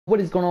What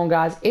is going on,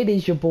 guys? It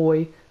is your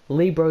boy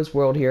Libro's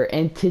World here,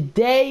 and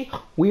today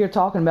we are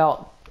talking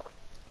about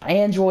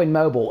Android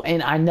mobile.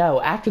 And I know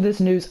after this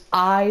news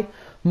I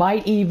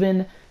might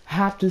even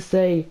have to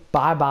say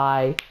bye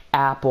bye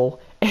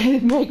Apple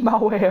and make my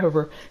way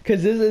over,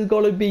 because this is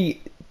going to be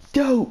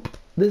dope.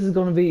 This is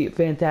going to be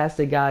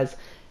fantastic, guys.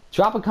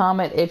 Drop a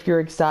comment if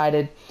you're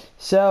excited.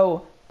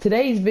 So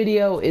today's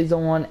video is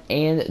on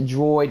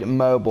Android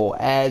mobile,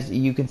 as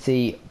you can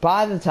see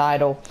by the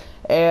title.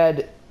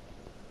 And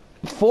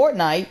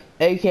Fortnite,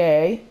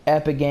 aka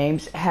Epic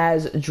Games,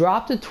 has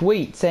dropped a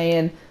tweet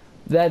saying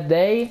that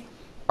they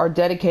are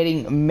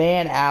dedicating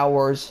man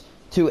hours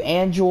to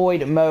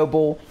Android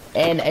mobile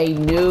and a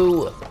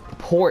new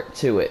port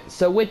to it.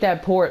 So with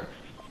that port,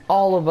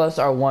 all of us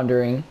are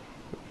wondering,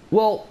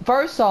 well,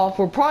 first off,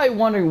 we're probably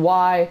wondering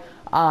why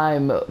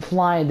I'm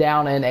flying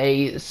down in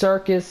a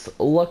circus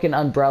looking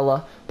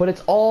umbrella, but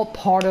it's all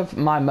part of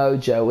my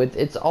mojo.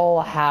 It's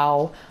all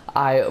how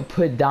I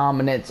put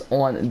dominance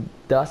on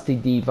Dusty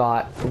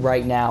Dbot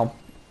right now.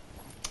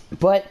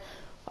 But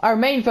our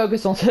main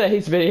focus on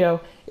today's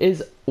video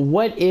is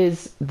what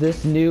is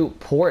this new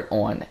port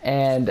on,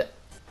 and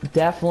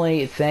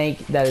definitely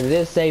think that it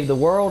is Save the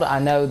World. I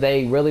know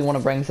they really want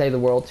to bring Save the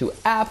World to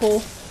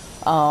Apple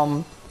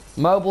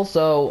mobile,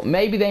 so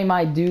maybe they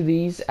might do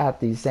these at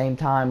the same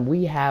time.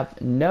 We have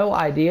no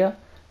idea,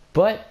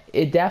 but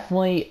it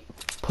definitely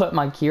put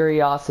my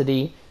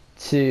curiosity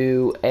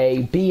to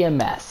a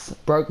BMS,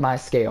 broke my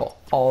scale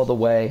all the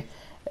way,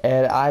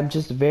 and I'm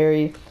just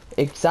very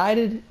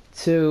excited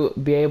to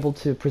be able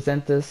to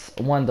present this,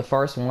 one of the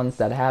first ones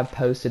that have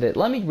posted it.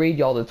 Let me read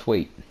y'all the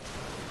tweet.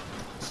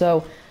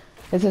 So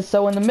it says,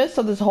 so in the midst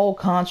of this whole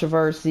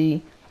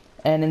controversy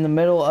and in the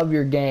middle of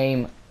your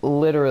game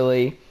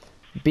literally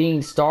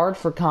being starved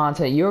for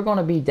content, we are going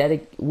to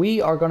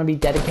be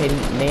dedicating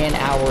man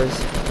hours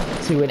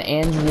to an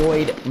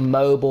Android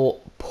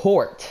mobile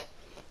port.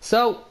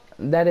 So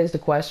that is the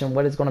question,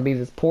 what is going to be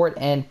this port?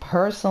 And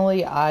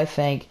personally, I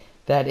think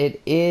that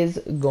it is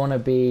going to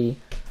be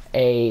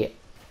a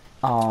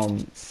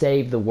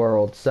Save the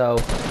World. So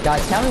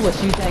guys, tell me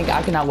what you think.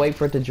 I cannot wait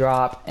for it to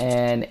drop,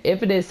 and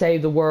if it is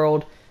Save the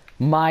World,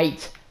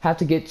 might have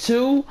to get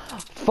two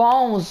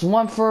phones,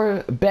 one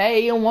for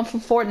Bay and one for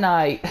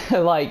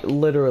Fortnite. Like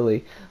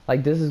literally,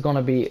 like this is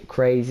gonna be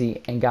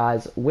crazy. And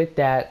guys, with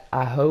that,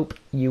 I hope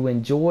you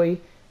enjoy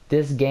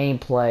this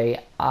gameplay.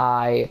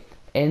 I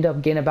end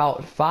up getting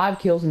about 5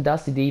 kills in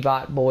Dusty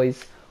Dbot,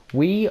 boys.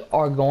 We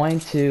are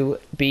going to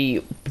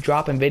be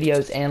dropping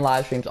videos and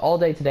live streams all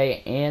day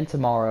today and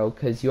tomorrow,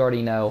 because you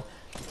already know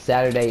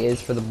Saturday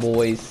is for the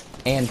boys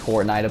and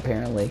Fortnite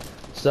apparently.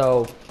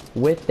 So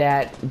with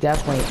that,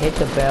 definitely hit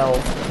the bell,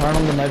 turn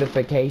on the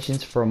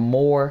notifications for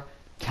more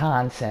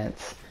content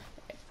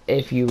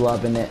if you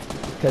loving it,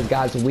 because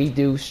guys, we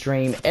do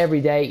stream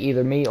every day,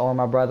 either me or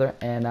my brother,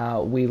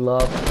 and we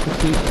love to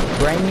keep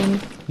bringing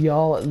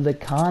y'all the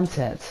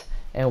content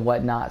and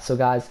whatnot. So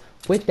guys,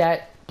 with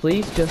that,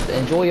 please just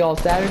enjoy y'all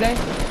Saturday,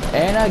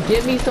 and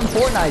give me some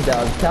Fortnite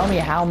dubs. Tell me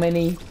how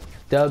many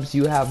dubs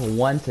you have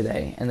won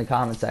today in the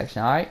comment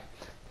section, alright?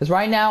 Because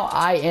right now,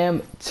 I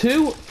am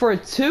 2 for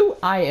 2.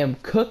 I am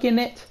cooking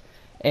it,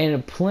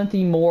 and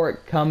plenty more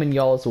coming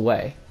y'all's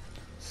way.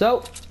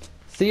 So,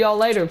 see y'all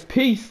later.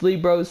 Peace,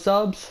 Libro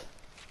subs.